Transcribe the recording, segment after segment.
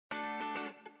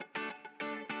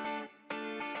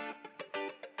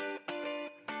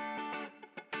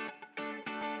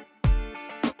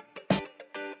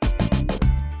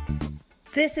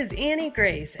This is Annie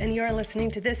Grace, and you're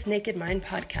listening to This Naked Mind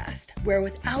podcast, where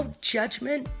without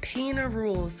judgment, pain, or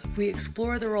rules, we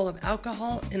explore the role of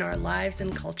alcohol in our lives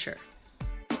and culture.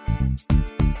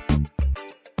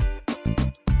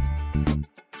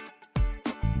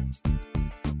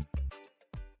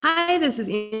 Hi, this is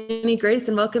Annie Grace,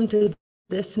 and welcome to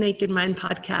This Naked Mind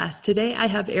podcast. Today, I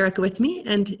have Erica with me,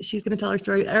 and she's going to tell her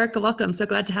story. Erica, welcome. So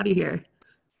glad to have you here.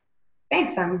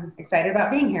 Thanks. I'm excited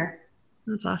about being here.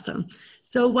 That's awesome.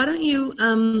 So why don't you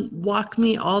walk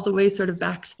me all the way sort of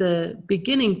back to the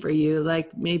beginning for you,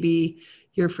 like maybe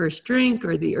your first drink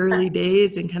or the early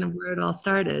days and kind of where it all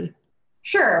started?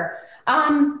 Sure.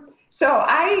 So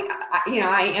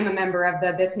I am a member of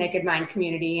the This Naked Mind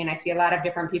community, and I see a lot of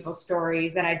different people's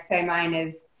stories, and I'd say mine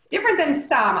is different than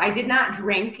some. I did not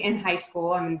drink in high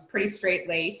school. I'm pretty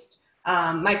straight-laced.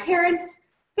 My parents,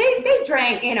 they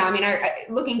drank,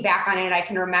 looking back on it, I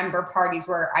can remember parties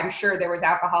where I'm sure there was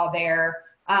alcohol there,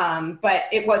 but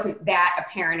it wasn't that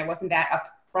apparent. It wasn't that up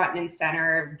front and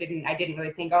center. I didn't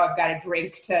really think, I've got to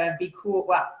drink to be cool.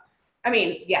 Well,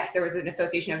 yes, there was an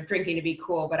association of drinking to be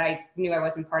cool, but I knew I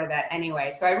wasn't part of that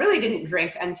anyway. So I really didn't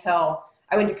drink until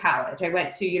I went to college. I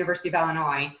went to University of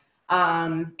Illinois,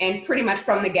 and pretty much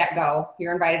from the get-go,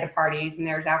 you're invited to parties and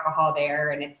there's alcohol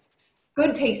there, and it's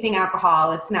good tasting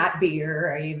alcohol. It's not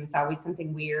beer. It's always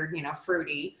something weird,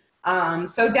 fruity.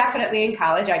 So definitely in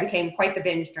college, I became quite the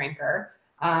binge drinker.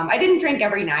 I didn't drink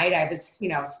every night. I was,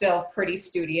 still pretty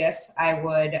studious. I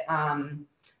would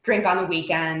drink on the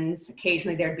weekends.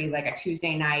 Occasionally there'd be like a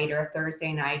Tuesday night or a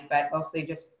Thursday night, but mostly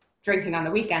just drinking on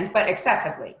the weekends, but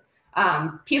excessively.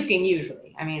 Puking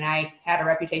usually. I had a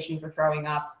reputation for throwing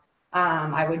up.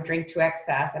 I would drink to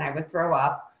excess and I would throw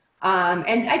up.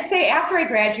 And I'd say after I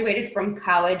graduated from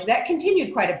college, that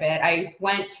continued quite a bit. I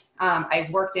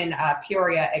worked in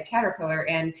Peoria at Caterpillar,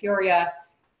 and Peoria,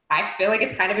 I feel like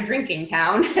it's kind of a drinking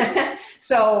town.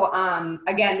 So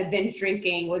again, the binge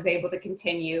drinking was able to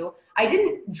continue. I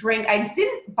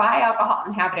didn't buy alcohol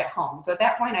and have it at home. So at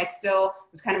that point, I still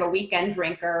was kind of a weekend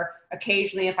drinker.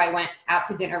 Occasionally, if I went out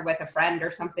to dinner with a friend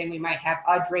or something, we might have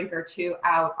a drink or two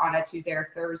out on a Tuesday or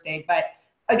Thursday. But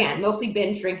again, mostly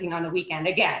binge drinking on the weekend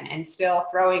again, and still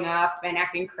throwing up and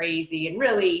acting crazy, and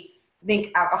really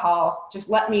think alcohol just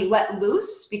let me let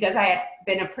loose because I had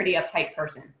been a pretty uptight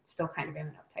person, still kind of am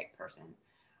an uptight person.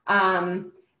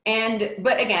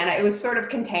 But again, it was sort of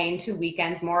contained to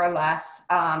weekends more or less,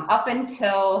 up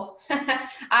until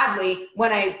oddly,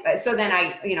 then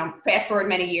I fast forward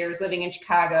many years living in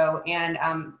Chicago and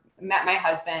met my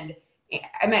husband.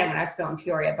 I met him when I was still in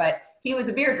Peoria, but he was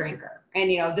a beer drinker. And,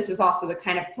 this is also the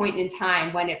kind of point in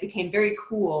time when it became very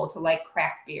cool to like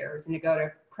craft beers and to go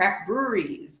to craft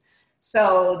breweries.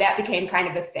 So that became kind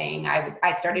of a thing.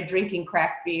 I started drinking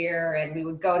craft beer, and we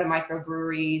would go to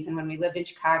microbreweries. And when we lived in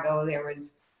Chicago, there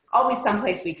was always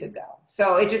someplace we could go.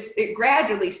 So it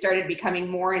gradually started becoming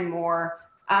more and more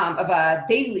of a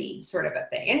daily sort of a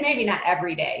thing. And maybe not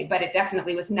every day, but it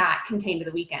definitely was not contained to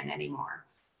the weekend anymore.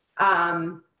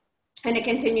 And it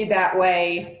continued that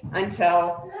way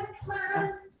until...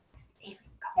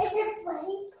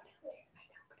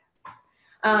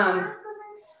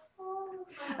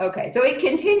 Okay, so it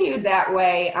continued that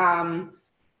way, oddly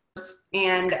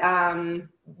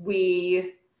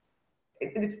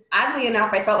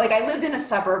enough, I felt like I lived in a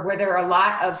suburb where there are a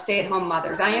lot of stay-at-home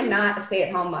mothers. I am not a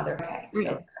stay-at-home mother. Okay,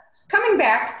 so coming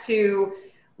back to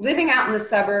living out in the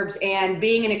suburbs and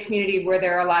being in a community where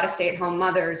there are a lot of stay-at-home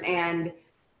mothers, and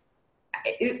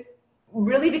it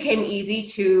really became easy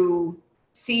to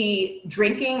see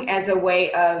drinking as a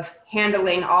way of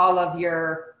handling all of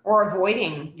or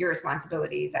avoiding your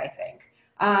responsibilities, I think.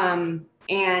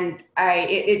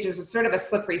 It just was sort of a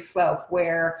slippery slope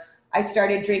where I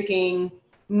started drinking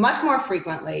much more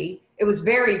frequently. It was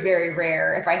very, very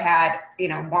rare if I had,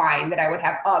 wine that I would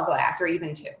have a glass or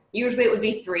even two. Usually it would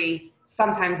be 3,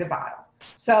 sometimes a bottle.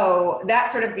 So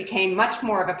that sort of became much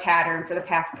more of a pattern for the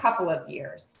past couple of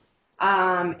years.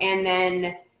 And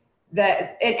then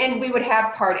we would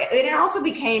have parties. It also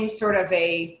became sort of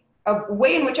a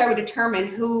way in which I would determine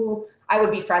who I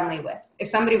would be friendly with. If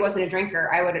somebody wasn't a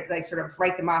drinker, I would sort of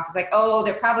write them off as oh,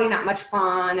 they're probably not much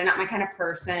fun. They're not my kind of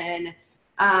person.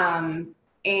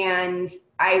 And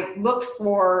I looked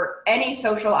for any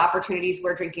social opportunities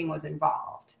where drinking was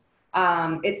involved.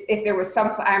 If there was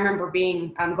I remember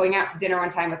going out to dinner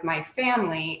one time with my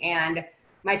family, and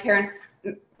my parents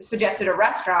suggested a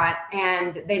restaurant,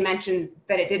 and they mentioned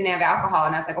that it didn't have alcohol.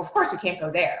 And I was like, well, of course we can't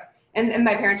go there. And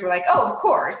my parents were like, oh, of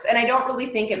course. And I don't really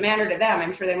think it mattered to them.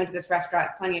 I'm sure they went to this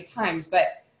restaurant plenty of times,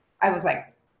 but I was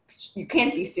like, you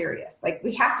can't be serious.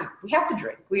 We have to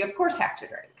drink. We of course have to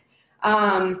drink.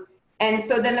 And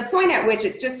so then the point at which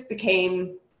it just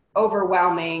became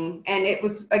overwhelming, and it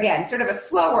was, again, sort of a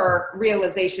slower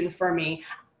realization for me.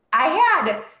 I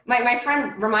had, my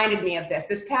friend reminded me of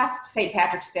this past St.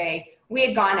 Patrick's Day. We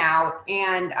had gone out,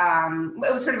 and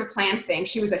it was sort of a planned thing.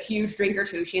 She was a huge drinker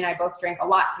too. She and I both drank a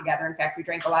lot together. In fact, we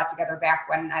drank a lot together back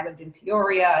when I lived in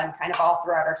Peoria and kind of all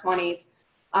throughout our 20s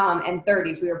and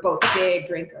 30s. We were both big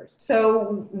drinkers.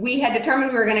 So we had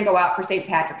determined we were going to go out for St.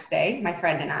 Patrick's Day, my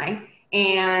friend and I.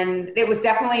 And it was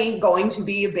definitely going to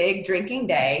be a big drinking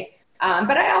day.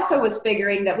 But I also was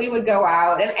figuring that we would go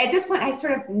out. And at this point, I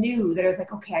sort of knew that I was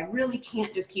like, okay, I really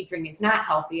can't just keep drinking. It's not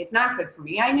healthy. It's not good for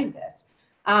me. I knew this.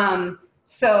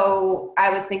 So I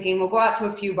was thinking we'll go out to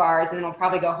a few bars and then we'll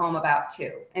probably go home about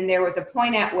 2. And there was a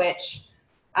point at which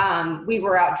we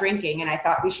were out drinking and I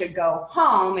thought we should go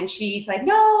home. And she's like,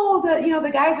 no,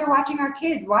 the guys are watching our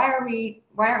kids. Why aren't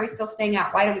we still staying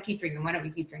out? Why do we keep drinking? Why don't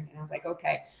we keep drinking? And I was like,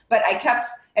 okay. But I kept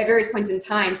at various points in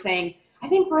time saying, I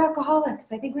think we're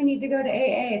alcoholics. I think we need to go to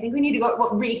AA. I think we need to go,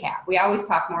 rehab. We always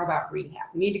talk more about rehab.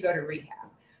 We need to go to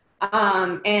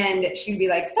rehab. And she'd be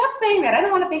like, stop saying that. I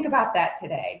don't want to think about that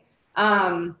today.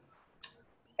 And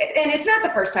it's not the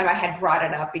first time I had brought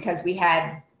it up because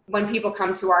when people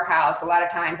come to our house, a lot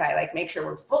of times I make sure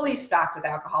we're fully stocked with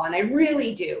alcohol. And I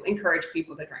really do encourage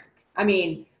people to drink. I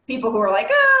mean, people who are like,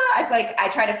 I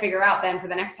try to figure out then for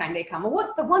the next time they come, well,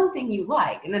 what's the one thing you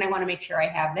like? And then I want to make sure I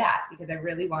have that because I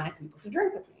really wanted people to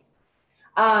drink with me.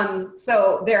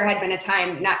 So there had been a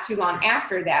time not too long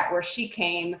after that where she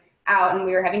came out and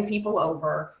we were having people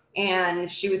over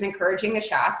and she was encouraging the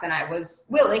shots and I was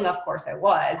willing, of course I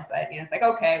was, but it's like,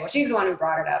 okay, well, she's the one who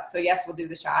brought it up. So yes, we'll do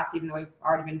the shots, even though we've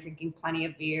already been drinking plenty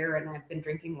of beer and I've been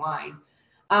drinking wine.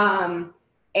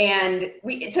 And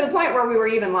to the point where we were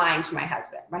even lying to my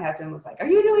husband. My husband was like, are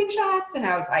you doing shots? And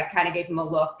I kind of gave him a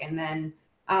look. And then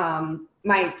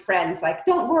my friend's like,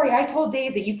 don't worry, I told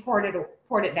Dave that you poured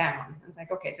it down. I was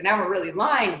like, okay, so now we're really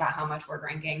lying about how much we're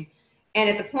drinking. And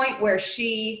at the point where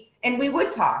and we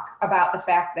would talk about the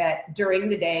fact that during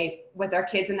the day with our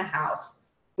kids in the house,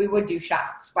 we would do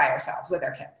shots by ourselves with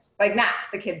our kids. Like not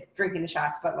the kids drinking the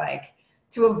shots, but like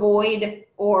to avoid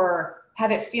or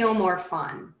have it feel more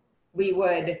fun. We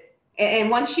would, and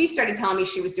once she started telling me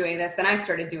she was doing this, then I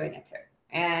started doing it too.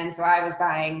 And so I was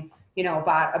buying,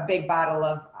 a big bottle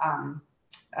of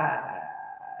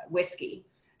whiskey.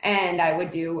 And I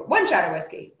would do 1 shot of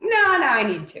whiskey. No, I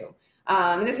need 2.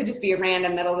 And this would just be a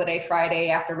random middle of the day Friday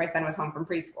after my son was home from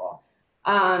preschool.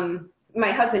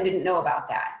 My husband didn't know about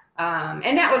that.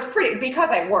 And that was because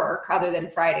I work other than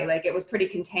Friday, it was pretty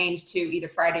contained to either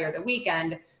Friday or the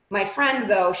weekend. My friend,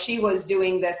 though, she was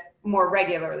doing this more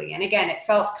regularly. And again, it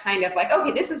felt kind of like,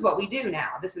 okay, this is what we do now.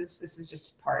 This is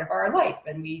just part of our life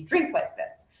and we drink like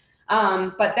this.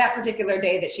 But that particular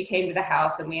day that she came to the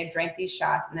house and we had drank these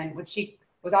shots, and then when she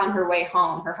was on her way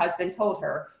home, her husband told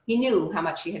her, he knew how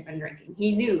much she had been drinking.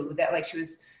 He knew that she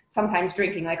was sometimes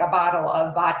drinking a bottle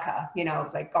of vodka, it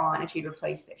was gone and she'd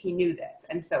replaced it. He knew this.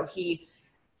 And so he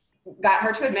got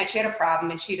her to admit she had a problem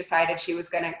and she decided she was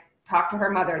going to talk to her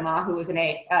mother-in-law, who was an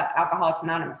Alcoholics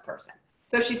Anonymous person.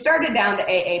 So she started down the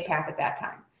AA path at that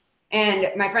time.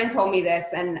 And my friend told me this,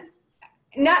 and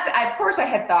of course I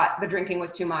had thought the drinking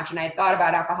was too much and I had thought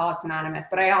about Alcoholics Anonymous,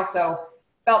 but I also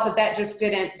felt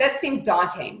that seemed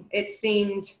daunting.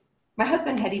 My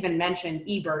husband had even mentioned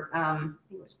Ebert,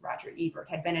 he was Roger Ebert,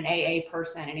 had been an AA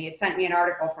person, and he had sent me an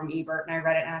article from Ebert, and I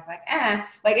read it, and I was like,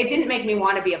 it didn't make me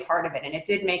want to be a part of it, and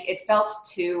it felt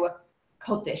too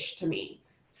cultish to me.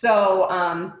 So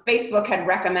Facebook had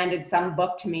recommended some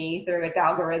book to me through its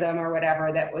algorithm or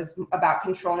whatever that was about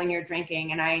controlling your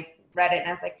drinking, and I read it, and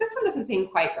I was like, this one doesn't seem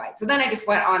quite right. So then I just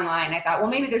went online, I thought, well,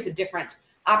 maybe there's a different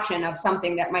option of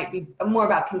something that might be more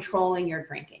about controlling your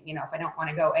drinking. If I don't want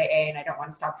to go AA and I don't want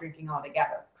to stop drinking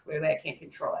altogether, clearly I can't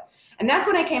control it. And that's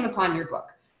when I came upon your book.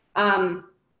 And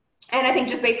I think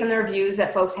just based on the reviews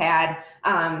that folks had,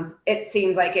 it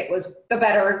seemed like it was the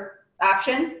better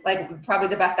option, probably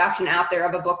the best option out there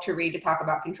of a book to read to talk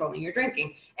about controlling your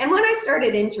drinking. And when I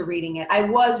started into reading it, I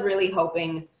was really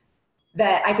hoping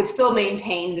that I could still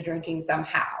maintain the drinking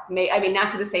somehow.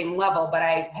 Not to the same level, but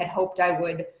I had hoped I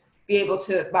would be able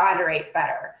to moderate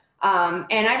better.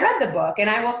 And I read the book, and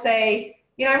I will say,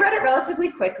 I read it relatively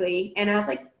quickly, and I was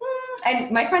like,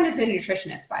 and my friend is a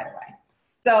nutritionist, by the way.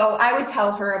 So I would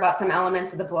tell her about some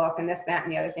elements of the book and this, that,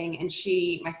 and the other thing. And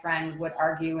my friend would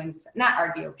argue and not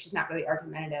argue, she's not really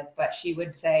argumentative, but she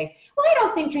would say, well, I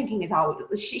don't think drinking is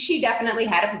always, she definitely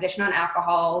had a position on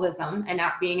alcoholism and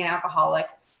not being an alcoholic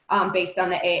based on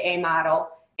the AA model.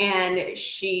 And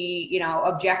she,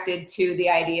 objected to the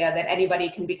idea that anybody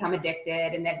can become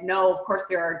addicted and that, no, of course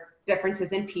there are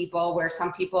differences in people, where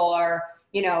some people are,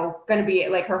 you know, going to be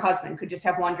like her husband could just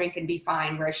have one drink and be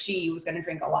fine, whereas she was going to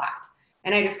drink a lot.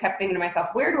 And I just kept thinking to myself,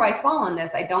 where do I fall in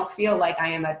this? I don't feel like I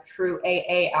am a true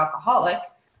AA alcoholic,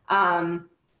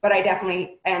 but I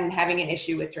definitely am having an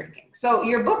issue with drinking. So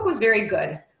your book was very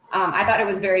good. I thought it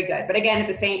was very good. But again, at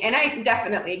the same, and I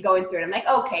definitely going through it, I'm like,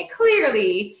 okay,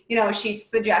 clearly, you know, she's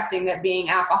suggesting that being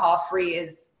alcohol free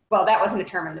is, well, that wasn't a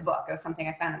term in the book. It was something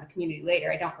I found in the community later.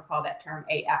 I don't recall that term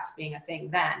AF being a thing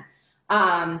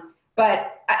then.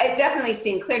 But it definitely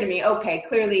seemed clear to me, okay,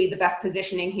 clearly the best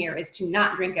positioning here is to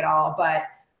not drink at all, but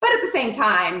at the same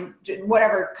time,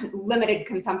 whatever limited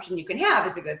consumption you can have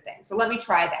is a good thing. So let me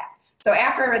try that. So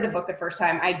after I read the book the first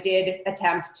time, I did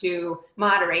attempt to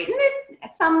moderate, and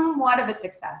it's somewhat of a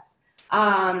success.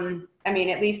 I mean,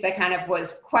 at least I kind of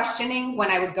was questioning when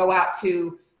I would go out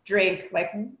to drink,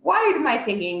 like, why am I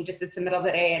thinking just it's the middle of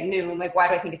the day at noon? Like, why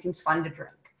do I think it seems fun to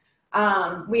drink?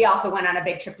 We also went on a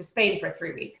big trip to Spain for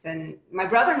 3 weeks, and my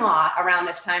brother-in-law around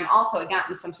this time also had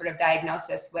gotten some sort of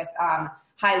diagnosis with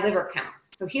high liver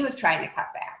counts. So he was trying to cut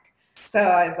back. So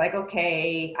I was like,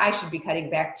 okay, I should be cutting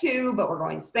back too, but we're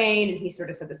going to Spain. And he sort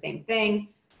of said the same thing.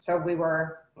 So we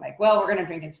were like, well, we're going to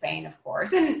drink in Spain, of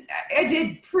course. And I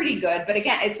did pretty good. But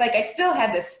again, it's like I still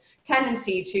had this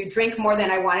tendency to drink more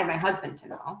than I wanted my husband to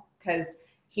know, because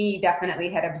he definitely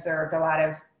had observed a lot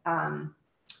of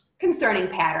concerning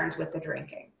patterns with the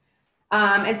drinking.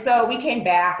 And so we came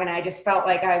back, and I just felt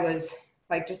like I was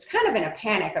like just kind of in a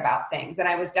panic about things. And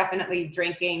I was definitely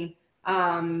drinking.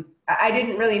 I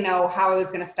didn't really know how I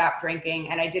was going to stop drinking,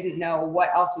 and I didn't know what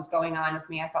else was going on with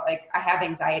me. I felt like I have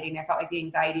anxiety, and I felt like the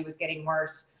anxiety was getting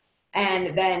worse.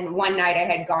 And then one night I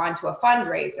had gone to a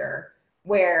fundraiser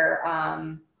where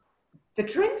the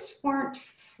drinks weren't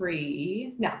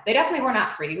free. No, they definitely were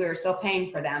not free. We were still paying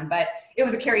for them, but it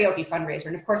was a karaoke fundraiser.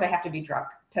 And of course I have to be drunk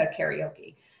to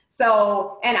karaoke.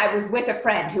 So, and I was with a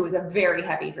friend who was a very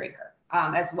heavy drinker.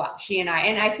 As well, she and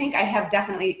I think I have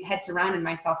definitely had surrounded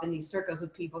myself in these circles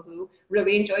with people who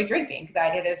really enjoy drinking, because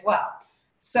I did as well.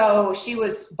 So she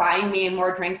was buying me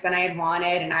more drinks than I had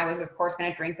wanted, and I was of course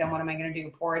going to drink them. What am I going to do?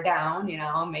 Pour it down, you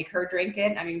know, make her drink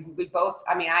it? I mean,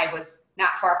 I was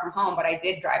not far from home, but I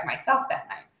did drive myself that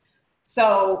night.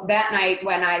 So that night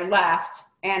when I left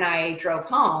and I drove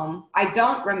home, I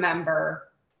don't remember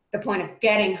the point of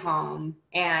getting home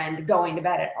and going to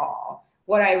bed at all.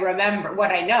 What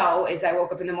I know is I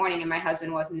woke up in the morning and my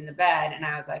husband wasn't in the bed, and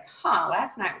I was like,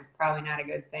 last night was probably not a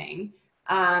good thing.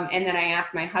 And then I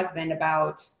asked my husband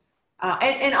about,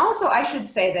 and also I should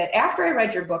say that after I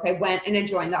read your book, I went and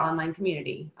joined the online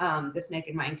community, This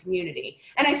Naked Mind community.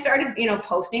 And I started, you know,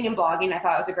 posting and blogging. I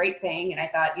thought it was a great thing. And I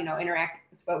thought, you know, interacting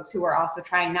with folks who were also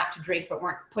trying not to drink, but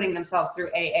weren't putting themselves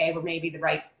through AA were maybe the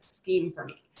right scheme for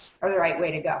me, or the right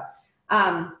way to go.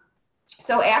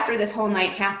 So after this whole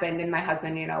night happened, and my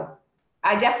husband, you know,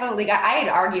 I had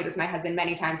argued with my husband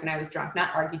many times when I was drunk,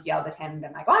 not argued, yelled at him, and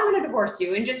been like, oh, I'm going to divorce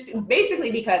you. And just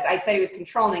basically because I said he was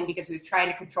controlling, because he was trying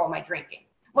to control my drinking.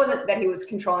 It wasn't that he was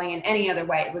controlling in any other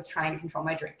way. It was trying to control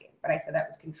my drinking, but I said that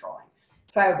was controlling.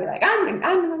 So I would be like, I'm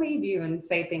going to leave you, and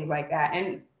say things like that.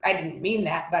 And I didn't mean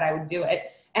that, but I would do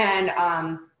it. And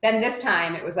then this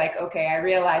time it was like, okay, I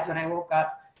realized when I woke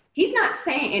up, he's not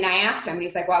saying, and I asked him, and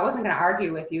he's like, well, I wasn't going to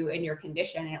argue with you in your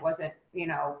condition. And it wasn't, you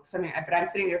know, something, but I'm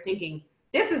sitting there thinking,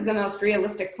 this is the most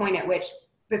realistic point at which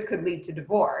this could lead to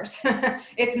divorce.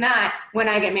 It's not when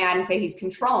I get mad and say he's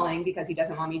controlling because he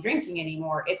doesn't want me drinking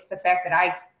anymore. It's the fact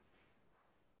that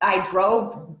I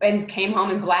drove and came home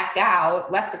and blacked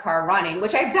out, left the car running,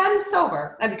 which I've done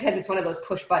sober, because it's one of those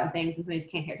push button things and sometimes you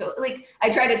can't hear. So like, I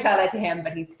tried to tell that to him,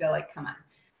 but he's still like, come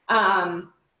on.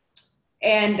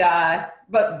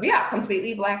 But yeah,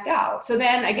 completely blacked out. So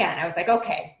then again, I was like,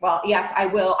 okay, well, yes, I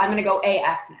will. I'm going to go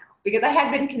AF now, because I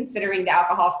had been considering the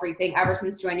alcohol-free thing ever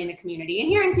since joining the community and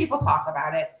hearing people talk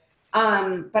about it.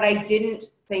 But I didn't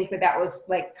think that was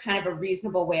like kind of a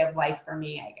reasonable way of life for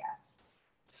me, I guess.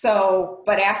 So,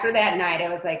 but after that night, I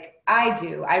was like,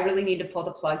 I really need to pull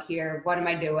the plug here. What am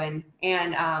I doing?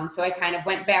 And so I kind of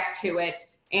went back to it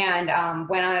and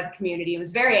went on to the community. It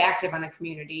was very active on the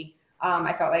community.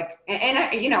 I felt like, and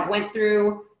I, you know, went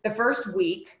through the first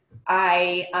week.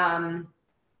 I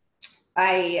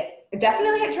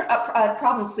definitely had a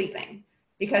problem sleeping,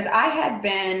 because I had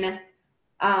been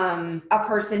a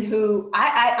person who,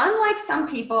 I unlike some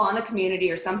people on the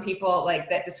community or some people like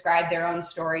that describe their own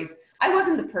stories, I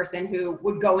wasn't the person who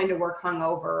would go into work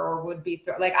hungover or would be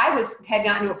like, had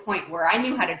gotten to a point where I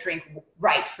knew how to drink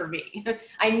right for me.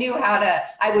 I knew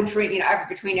I would drink, you know,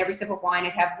 between every sip of wine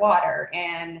I'd have water,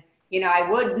 and you know, I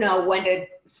would know when to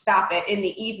stop it in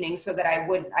the evening so that I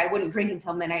wouldn't drink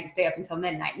until midnight and stay up until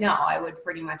midnight. No, I would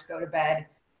pretty much go to bed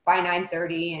by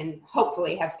 9:30 and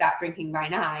hopefully have stopped drinking by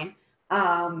 9.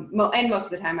 And most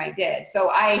of the time I did. So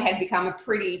I had become a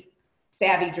pretty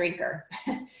savvy drinker.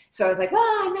 So I was like, well,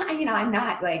 I'm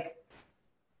not like,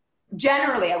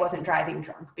 generally I wasn't driving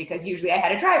drunk because usually I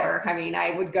had a driver. I mean,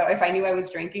 I would go, if I knew I was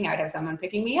drinking, I would have someone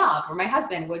picking me up, or my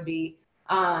husband would be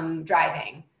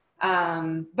driving.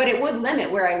 But it would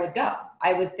limit where I would go.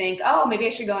 I would think, oh, maybe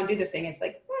I should go and do this thing. It's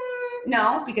like,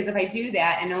 no, because if I do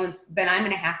that and then I'm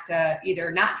going to have to either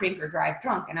not drink or drive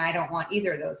drunk. And I don't want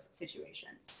either of those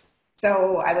situations.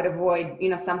 So I would avoid,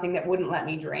 something that wouldn't let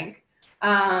me drink.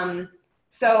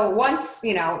 So once,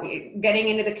 getting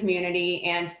into the community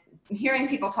and hearing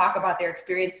people talk about their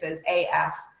experiences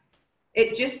AF,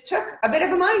 it just took a bit of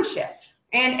a mind shift.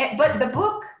 But the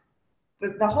book,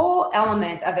 the whole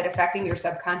element of it affecting your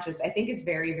subconscious, I think is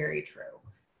very, very true.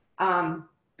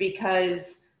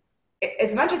 Because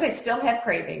as much as I still have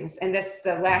cravings, and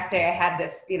the last day I had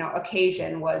this,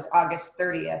 occasion was August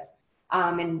 30th.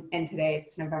 And today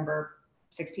it's November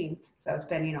 16th. So it's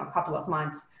been, a couple of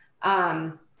months.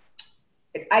 I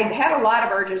had a lot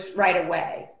of urges right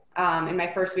away. In my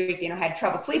first week, I had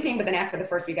trouble sleeping, but then after the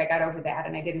first week, I got over that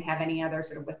and I didn't have any other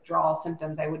sort of withdrawal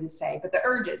symptoms, I wouldn't say, but the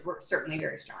urges were certainly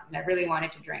very strong and I really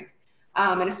wanted to drink.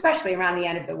 And especially around the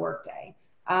end of the workday.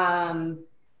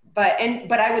 But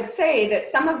I would say that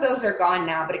some of those are gone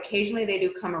now, but occasionally they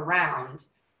do come around.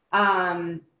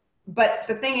 But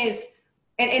the thing is,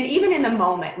 and even in the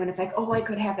moment when it's like, oh, I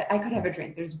could have a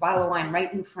drink. There's a bottle of wine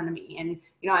right in front of me. And,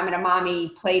 I'm at a mommy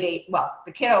play date. Well,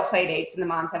 the kiddo play dates and the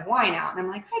moms have wine out. And I'm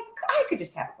like, I could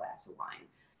just have a glass of wine.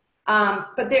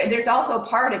 But there's also a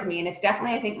part of me, and it's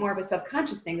definitely, I think, more of a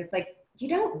subconscious thing. That's like, you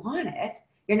don't want it.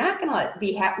 You're not going to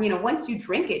be happy. Once you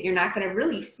drink it, you're not going to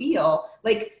really feel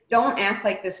like, don't act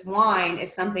like this wine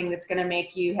is something that's going to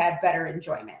make you have better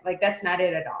enjoyment. Like, that's not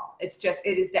it at all. It's just,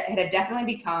 it had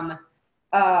definitely become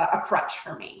a crutch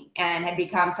for me and had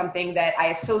become something that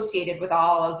I associated with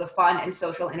all of the fun and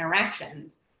social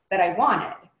interactions that I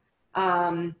wanted.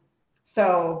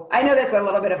 So I know that's a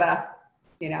little bit of a,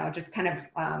 just kind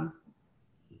of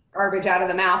garbage out of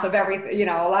the mouth of everything,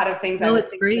 a lot of things I was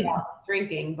thinking about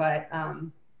drinking, but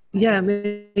yeah,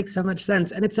 it makes so much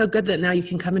sense. And it's so good that now you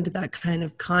can come into that kind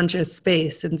of conscious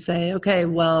space and say, okay,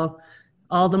 well,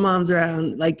 all the moms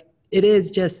around, like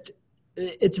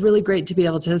it's really great to be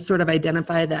able to sort of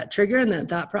identify that trigger and that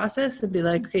thought process and be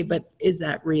like, okay, but is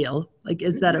that real? Like,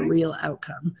 is that a real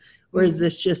outcome? Or is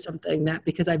this just something that,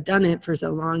 because I've done it for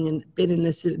so long and been in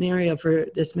this scenario for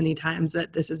this many times,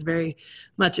 that this is very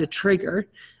much a trigger.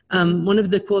 One of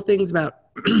the cool things about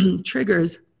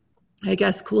triggers, I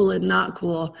guess cool and not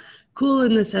cool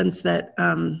in the sense that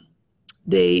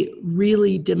they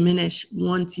really diminish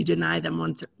once you deny them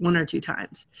one or two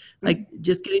times. Like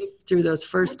just getting through those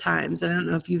first times. I don't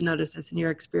know if you've noticed this in your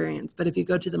experience, but if you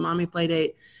go to the mommy play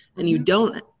date and you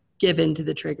don't give in to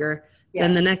the trigger,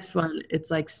 then the next one, it's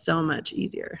like so much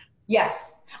easier.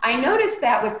 Yes. I noticed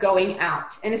that with going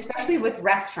out and especially with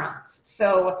restaurants.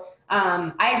 So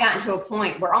I had gotten to a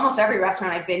point where almost every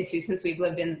restaurant I've been to since we've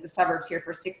lived in the suburbs here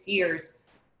for 6 years,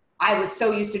 I was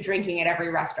so used to drinking at every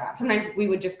restaurant. Sometimes we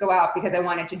would just go out because I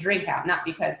wanted to drink out, not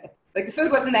because like the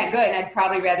food wasn't that good and I'd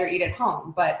probably rather eat at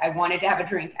home, but I wanted to have a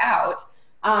drink out.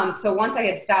 So once I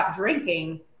had stopped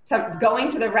drinking, so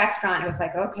going to the restaurant, it was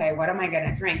like, okay, what am I going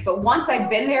to drink? But once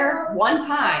I'd been there one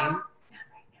time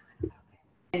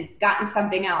and gotten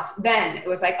something else, then it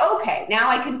was like, okay, now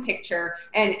I can picture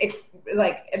and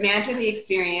imagine the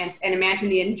experience and imagine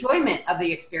the enjoyment of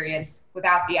the experience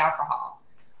without the alcohol.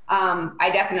 I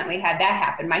definitely had that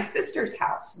happen. My sister's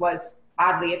house was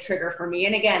oddly a trigger for me.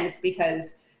 And again, it's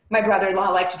because my brother-in-law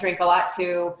liked to drink a lot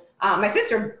too. My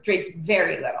sister drinks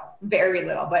very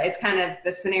little, but it's kind of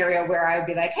the scenario where I would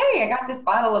be like, hey, I got this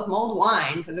bottle of mulled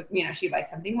wine because, she likes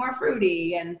something more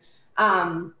fruity. And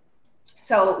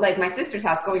so like my sister's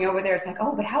house, going over there, it's like,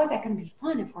 oh, but how is that going to be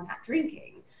fun if we're not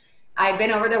drinking? I'd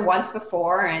been over there once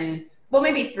before and well,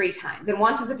 maybe 3 times. And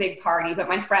once was a big party, but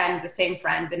my friend, the same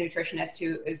friend, the nutritionist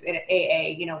who is in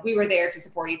AA, we were there to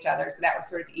support each other. So that was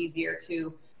sort of easier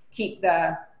to keep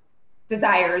the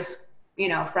desires,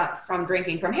 from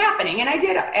drinking from happening. And I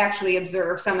did actually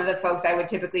observe some of the folks I would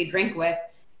typically drink with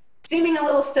seeming a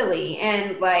little silly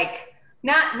and like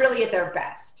not really at their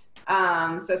best.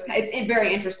 So it's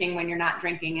very interesting when you're not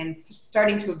drinking and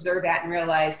starting to observe that and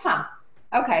realize,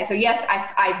 okay, so yes,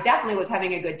 I definitely was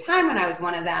having a good time when I was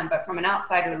one of them, but from an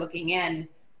outsider looking in,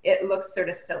 it looks sort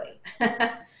of silly.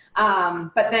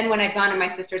 But then when I've gone to my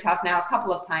sister's house now a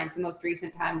couple of times, the most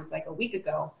recent time was like a week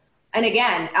ago. And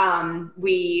again,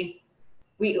 we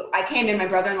I came in, my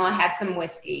brother-in-law had some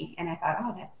whiskey, and I thought,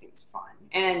 oh, that seems fun.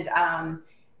 And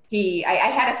I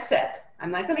had a sip.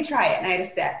 I'm like, let me try it. And I had a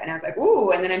sip, and I was like,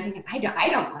 ooh. And then I'm thinking, I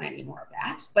don't want any more of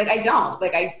that. Like, I don't.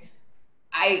 Like,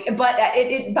 but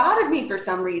it bothered me for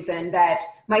some reason that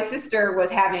my sister was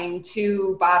having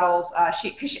 2 bottles.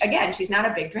 Again, she's not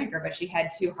a big drinker, but she had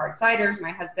 2 hard ciders.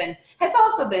 My husband has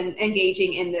also been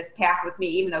engaging in this path with me,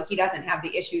 even though he doesn't have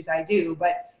the issues I do.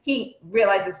 But he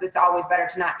realizes it's always better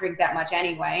to not drink that much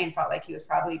anyway, and felt like he was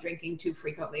probably drinking too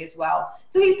frequently as well.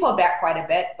 So he's pulled back quite a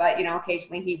bit, but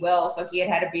occasionally he will. So he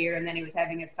had a beer, and then he was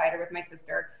having his cider with my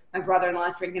sister. My brother-in-law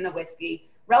is drinking the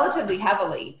whiskey relatively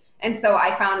heavily. And so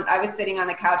I was sitting on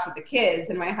the couch with the kids,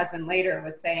 and my husband later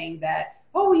was saying that,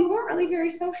 oh, you weren't really very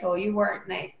social. You weren't.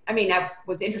 I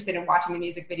was interested in watching the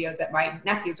music videos that my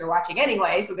nephews were watching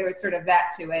anyway, so there was sort of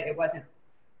that to it. It wasn't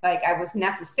like I was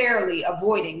necessarily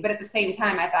avoiding, but at the same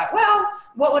time, I thought, well,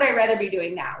 what would I rather be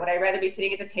doing now? Would I rather be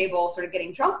sitting at the table sort of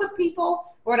getting drunk with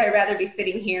people, or would I rather be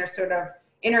sitting here sort of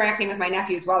interacting with my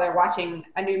nephews while they're watching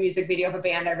a new music video of a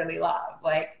band I really love?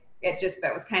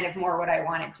 That was kind of more what I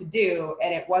wanted to do,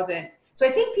 and it wasn't. So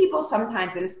I think people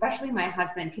sometimes, and especially my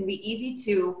husband, can be easy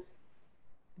to,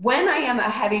 when I am a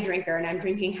heavy drinker and I'm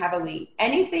drinking heavily,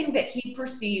 anything that he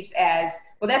perceives as,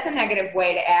 well, that's a negative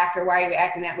way to act, or why are you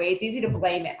acting that way? It's easy to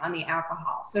blame it on the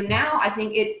alcohol. So now I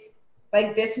think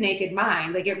like This Naked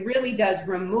Mind, like it really does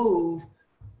remove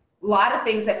a lot of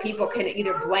things that people can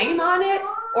either blame on it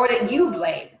or that you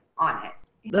blame on it.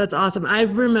 That's awesome. I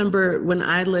remember when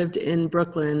I lived in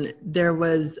Brooklyn, there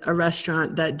was a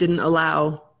restaurant that didn't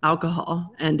allow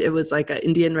alcohol, and it was like an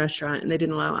Indian restaurant, and they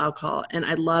didn't allow alcohol. And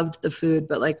I loved the food,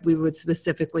 but like we would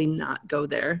specifically not go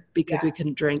there because we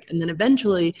couldn't drink. And then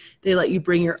eventually they let you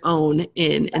bring your own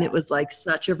in, and it was like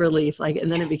such a relief.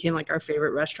 And then it became like our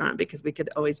favorite restaurant because we could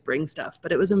always bring stuff.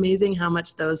 But it was amazing how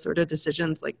much those sort of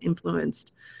decisions like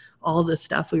influenced all the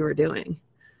stuff we were doing.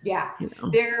 Yeah.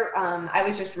 I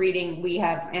was just reading, we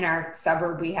have in our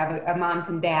suburb, we have a moms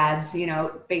and dads,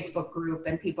 Facebook group,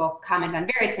 and people comment on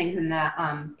various things in the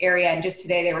area. And just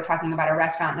today they were talking about a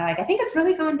restaurant, and they're like, I think it's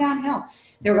really gone downhill.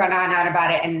 They were going on and on about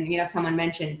it. And, someone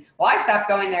mentioned, well, I stopped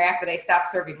going there after they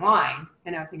stopped serving wine.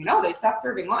 And I was thinking, oh, they stopped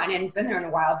serving wine. I hadn't been there in a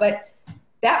while, but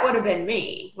that would have been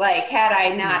me. Like, had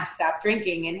I not stopped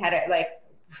drinking and had it,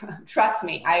 trust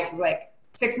me,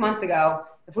 6 months ago,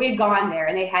 if we had gone there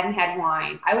and they hadn't had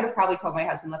wine, I would have probably told my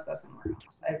husband, let's go somewhere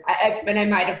else. And I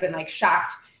might have been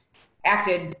shocked,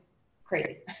 acted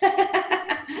crazy.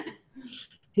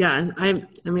 Yeah.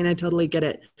 I totally get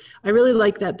it. I really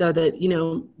like that though,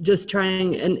 that, just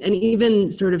trying and even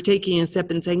sort of taking a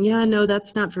sip and saying, yeah, no,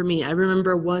 that's not for me. I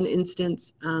remember one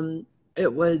instance,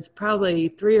 it was probably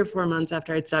 3 or 4 months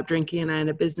after I'd stopped drinking, and I had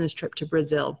a business trip to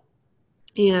Brazil,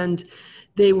 and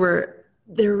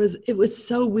it was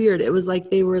so weird. It was like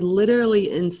they were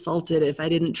literally insulted if I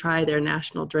didn't try their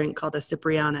national drink called a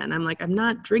Cipriana. And I'm like, I'm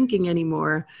not drinking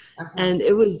anymore. And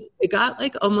it got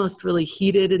almost really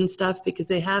heated and stuff because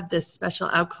they have this special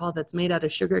alcohol that's made out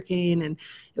of sugarcane. And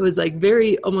it was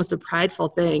very, almost a prideful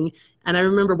thing. And I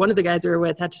remember one of the guys we were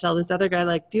with had to tell this other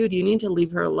guy, dude, you need to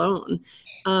leave her alone.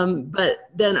 But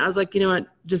then I was like, you know what,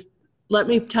 just let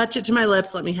me touch it to my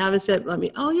lips. Let me have a sip.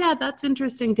 Oh yeah, that's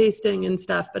interesting tasting and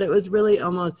stuff. But it was really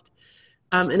almost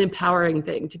an empowering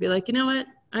thing to be like, you know what,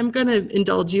 I'm going to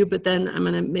indulge you, but then I'm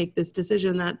going to make this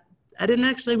decision that I didn't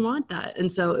actually want that.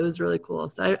 And so it was really cool.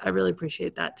 So I really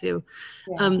appreciate that too.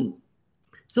 Yeah.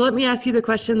 So let me ask you the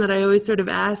question that I always sort of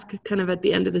ask kind of at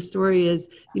the end of the story is,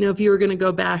 if you were going to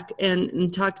go back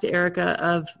and talk to Erica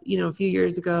of, a few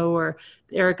years ago, or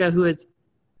Erica who is,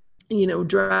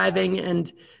 driving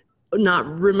and not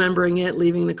remembering it,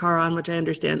 leaving the car on, which I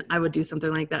understand. I would do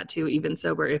something like that too, even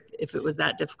sober, if it was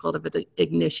that difficult of an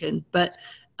ignition. But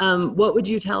what would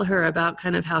you tell her about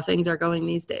kind of how things are going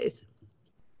these days?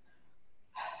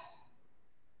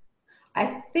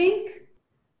 I think,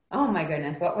 oh my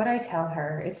goodness, what would I tell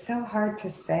her? It's so hard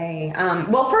to say.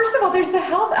 Well, first of all, there's the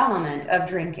health element of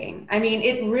drinking.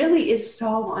 It really is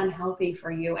so unhealthy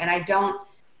for you. And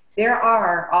there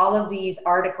are all of these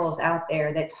articles out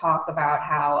there that talk about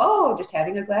how, just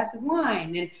having a glass of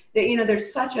wine. And that,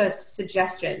 there's such a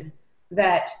suggestion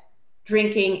that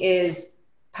drinking is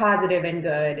positive and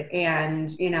good.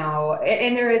 And,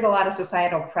 and there is a lot of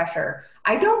societal pressure.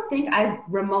 I don't think I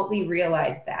remotely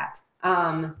realized that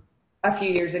a few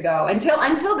years ago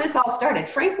until this all started,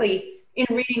 frankly, in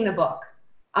reading the book.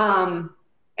 And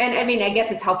I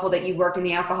guess it's helpful that you work in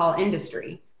the alcohol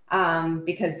industry.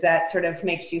 Because that sort of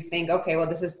makes you think, okay, well,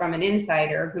 this is from an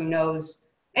insider who knows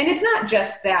and it's not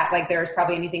just that, like there's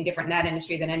probably anything different in that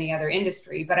industry than any other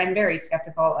industry, but I'm very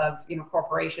skeptical of,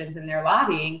 corporations and their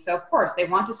lobbying. So of course they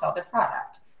want to sell their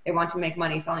product. They want to make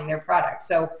money selling their product.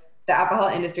 So the alcohol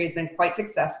industry has been quite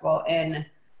successful in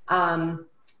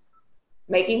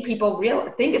making people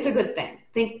think it's a good thing.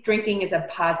 Think drinking is a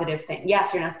positive thing.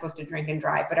 Yes, you're not supposed to drink and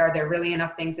drive, but are there really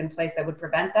enough things in place that would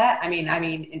prevent that? I mean,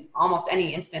 in almost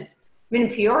any instance. In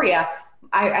Peoria,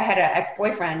 I had an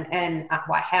ex-boyfriend, and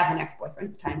I have an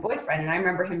ex-boyfriend, time boyfriend, and I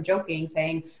remember him joking,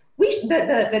 saying,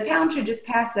 the town should just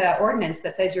pass an ordinance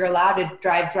that says you're allowed to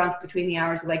drive drunk between the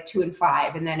hours of like 2 and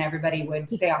 5, and then everybody would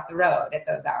stay off the road at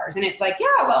those hours. And it's like,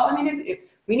 yeah, well, I mean, if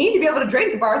we need to be able to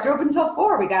drink. The bars are open until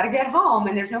 4. We got to get home,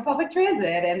 and there's no public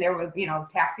transit, and there was,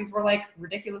 taxis were like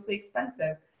ridiculously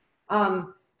expensive.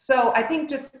 So I think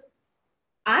just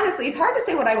honestly, it's hard to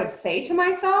say what I would say to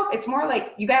myself. It's more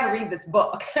like, you got to read this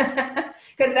book,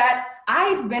 because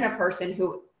I've been a person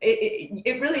who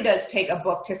it really does take a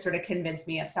book to sort of convince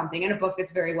me of something, and a book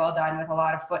that's very well done with a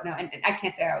lot of footnotes. And I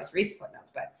can't say I always read the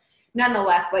footnotes, but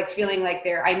nonetheless, like feeling like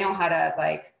I know how to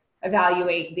like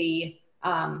evaluate the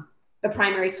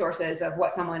primary sources of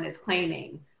what someone is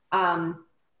claiming.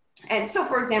 And so,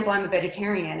 for example, I'm a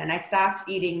vegetarian, and I stopped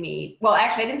eating meat. Well,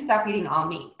 actually, I didn't stop eating all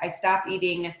meat. I stopped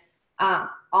eating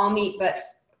all meat,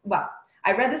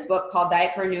 I read this book called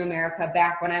Diet for a New America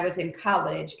back when I was in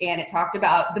college, and it talked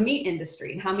about the meat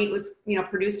industry and how meat was,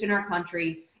 produced in our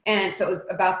country. And so it was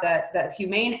about the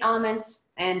humane elements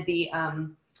and the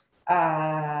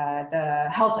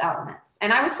health elements.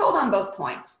 And I was sold on both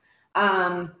points.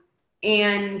 And,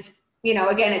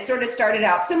 again, it sort of started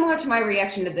out similar to my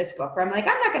reaction to this book, where I'm like,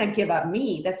 I'm not going to give up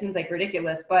meat. That seems like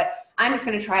ridiculous, but I'm just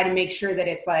going to try to make sure that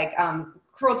it's like,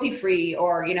 cruelty-free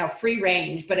or, free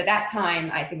range. But at that time,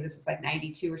 I think this was like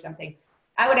 92 or something,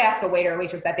 I would ask a waiter or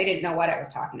waitress that they didn't know what I was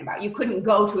talking about. You couldn't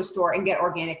go to a store and get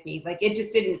organic meat. Like it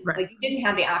just didn't, right. Like you didn't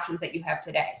have the options that you have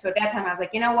today. So at that time I was like,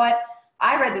 you know what?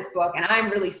 I read this book and I'm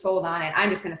really sold on it.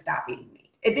 I'm just going to stop eating meat.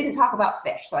 It didn't talk about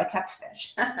fish, so I kept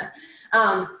fish.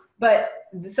 But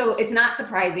so it's not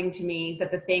surprising to me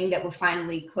that the thing that would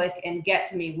finally click and get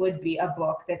to me would be a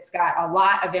book that's got a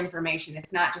lot of information.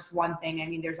 It's not just one thing. I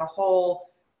mean, there was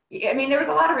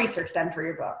a lot of research done for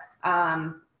your book.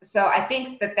 So I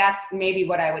think that that's maybe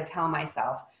what I would tell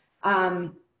myself.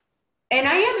 And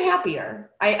I am happier.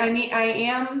 I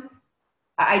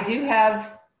do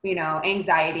have,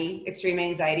 anxiety, extreme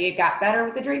anxiety. It got better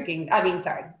with the drinking.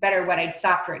 Better when I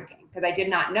stopped drinking, because I did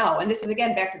not know. And this is,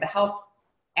 again, back to the health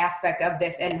aspect of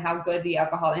this and how good the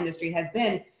alcohol industry has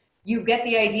been. You get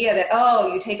the idea that,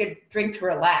 you take a drink to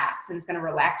relax and it's going to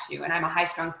relax you. And I'm a high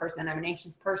strung person. I'm an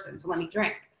anxious person. So let me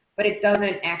drink. But it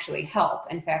doesn't actually help.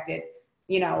 In fact, it,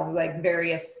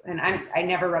 and I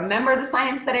never remember the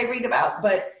science that I read about,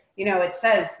 but, it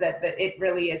says that it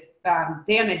really is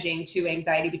damaging to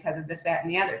anxiety because of this, that,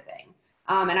 and the other thing.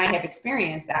 And I have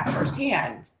experienced that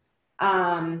firsthand.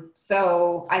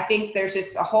 So I think there's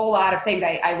just a whole lot of things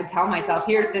I would tell myself,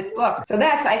 here's this book. So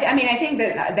I think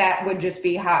that would just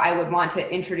be how I would want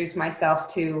to introduce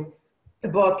myself to the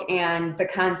book and the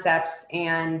concepts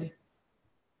and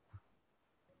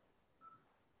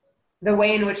the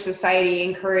way in which society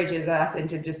encourages us, and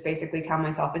to just basically tell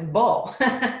myself is bull.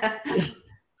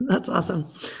 That's awesome.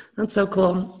 That's so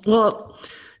cool. Well,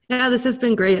 yeah, this has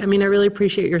been great. I mean, I really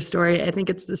appreciate your story. I think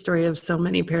it's the story of so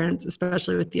many parents,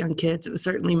 especially with young kids. It was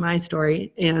certainly my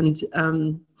story. And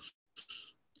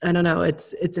I don't know,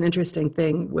 it's an interesting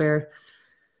thing where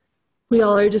we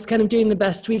all are just kind of doing the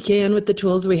best we can with the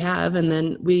tools we have. And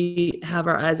then we have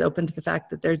our eyes open to the fact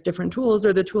that there's different tools,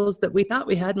 or the tools that we thought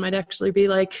we had might actually be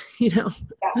like, yes.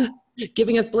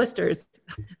 Giving us blisters.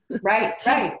 Right.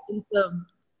 And so,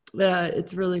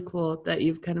 it's really cool that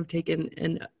you've kind of taken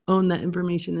and owned that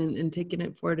information and taken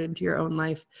it forward into your own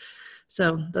life.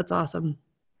 So that's awesome.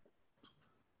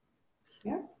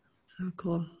 Yeah. So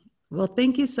cool. Well,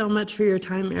 thank you so much for your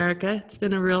time, Erica. It's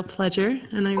been a real pleasure,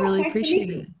 and I really appreciate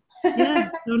it. Yeah,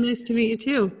 so nice to meet you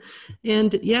too.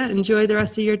 And yeah, enjoy the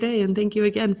rest of your day. And thank you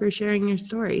again for sharing your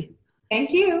story.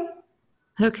 Thank you.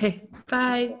 Okay,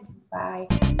 bye. Bye.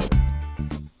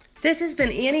 This has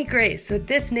been Annie Grace with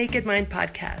This Naked Mind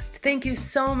podcast. Thank you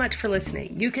so much for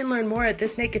listening. You can learn more at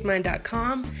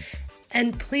thisnakedmind.com.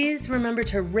 And please remember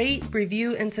to rate,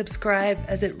 review, and subscribe,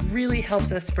 as it really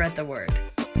helps us spread the word.